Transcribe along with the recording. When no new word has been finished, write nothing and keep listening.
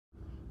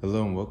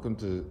Hello and welcome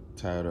to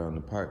Toyota on the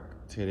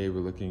Park. Today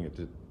we're looking at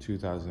the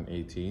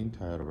 2018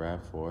 Toyota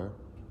RAV4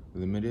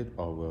 Limited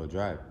all-wheel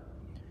drive.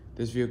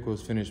 This vehicle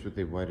is finished with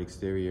a white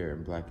exterior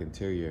and black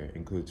interior.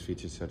 Includes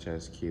features such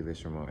as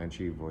keyless remote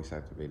entry,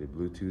 voice-activated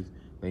Bluetooth,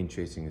 lane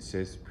tracing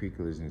assist,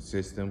 pre-collision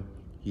system,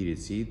 heated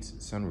seats,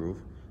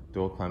 sunroof,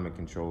 dual climate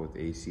control with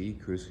AC,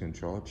 cruise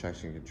control,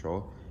 traction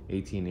control,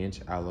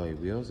 18-inch alloy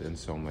wheels, and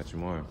so much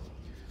more.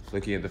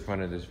 Looking at the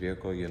front of this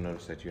vehicle, you'll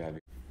notice that you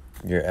have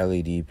your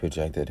LED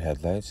projected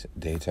headlights,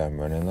 daytime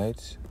running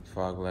lights,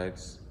 fog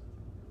lights,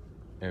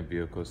 and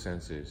vehicle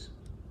sensors.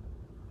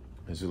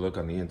 As you look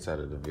on the inside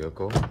of the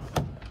vehicle,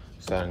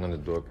 starting on the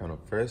door panel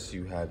first,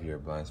 you have your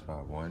blind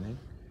spot warning,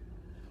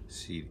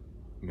 seat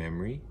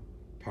memory,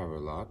 power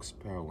locks,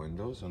 power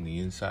windows on the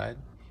inside,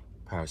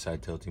 power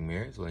side tilting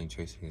mirrors, lane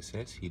tracing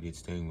assist, heated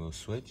steering wheel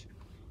switch,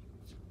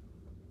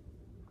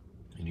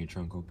 and your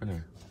trunk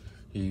opener.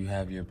 Here you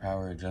have your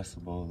power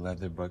adjustable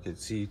leather bucket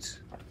seats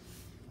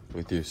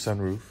with your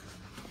sunroof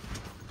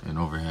and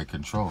overhead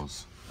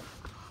controls.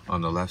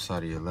 On the left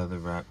side of your leather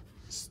wrapped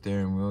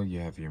steering wheel, you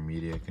have your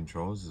media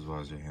controls as well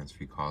as your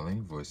hands-free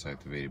calling,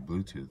 voice-activated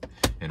Bluetooth.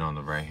 And on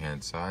the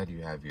right-hand side,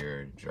 you have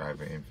your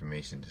driver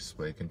information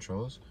display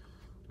controls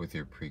with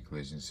your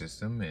pre-collision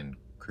system and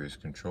cruise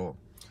control.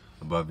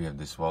 Above, you have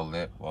this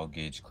well-lit,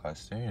 well-gauge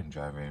cluster and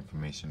driver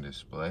information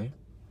display.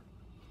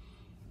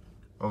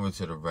 Over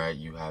to the right,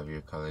 you have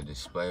your color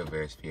display of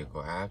various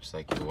vehicle apps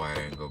like your wide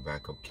angle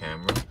backup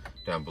camera.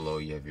 Down below,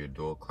 you have your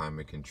dual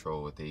climate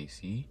control with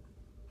AC,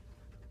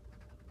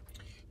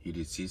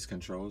 heated seats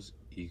controls,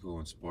 eco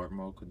and sport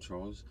mode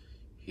controls,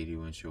 heated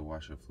windshield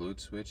washer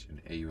fluid switch,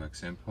 and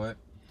AUX input,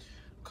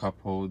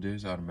 cup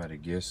holders,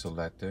 automatic gear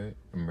selector,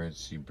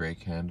 emergency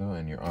brake handle,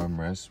 and your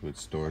armrest with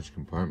storage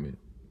compartment.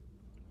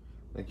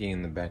 Looking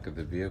in the back of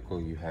the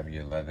vehicle, you have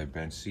your leather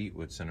bench seat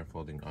with center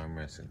folding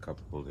armrests and cup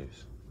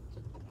holders.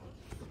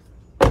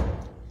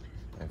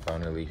 And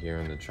finally, here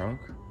in the trunk,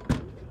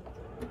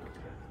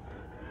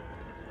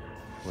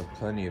 with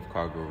plenty of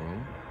cargo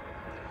room.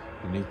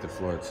 Beneath the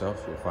floor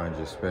itself, you'll find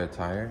your spare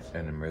tire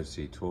and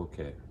emergency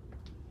toolkit.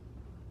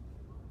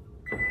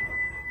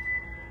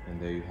 And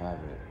there you have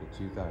it, the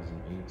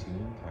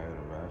 2018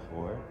 Toyota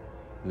RAV4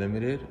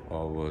 Limited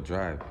all-wheel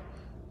drive.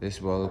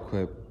 This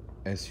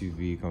well-equipped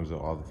SUV comes with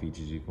all the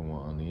features you can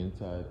want on the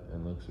inside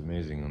and looks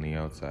amazing on the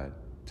outside.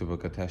 To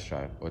book a test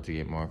drive or to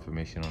get more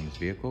information on this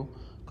vehicle,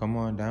 come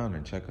on down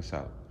and check us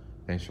out.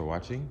 Thanks for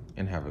watching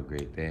and have a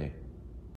great day.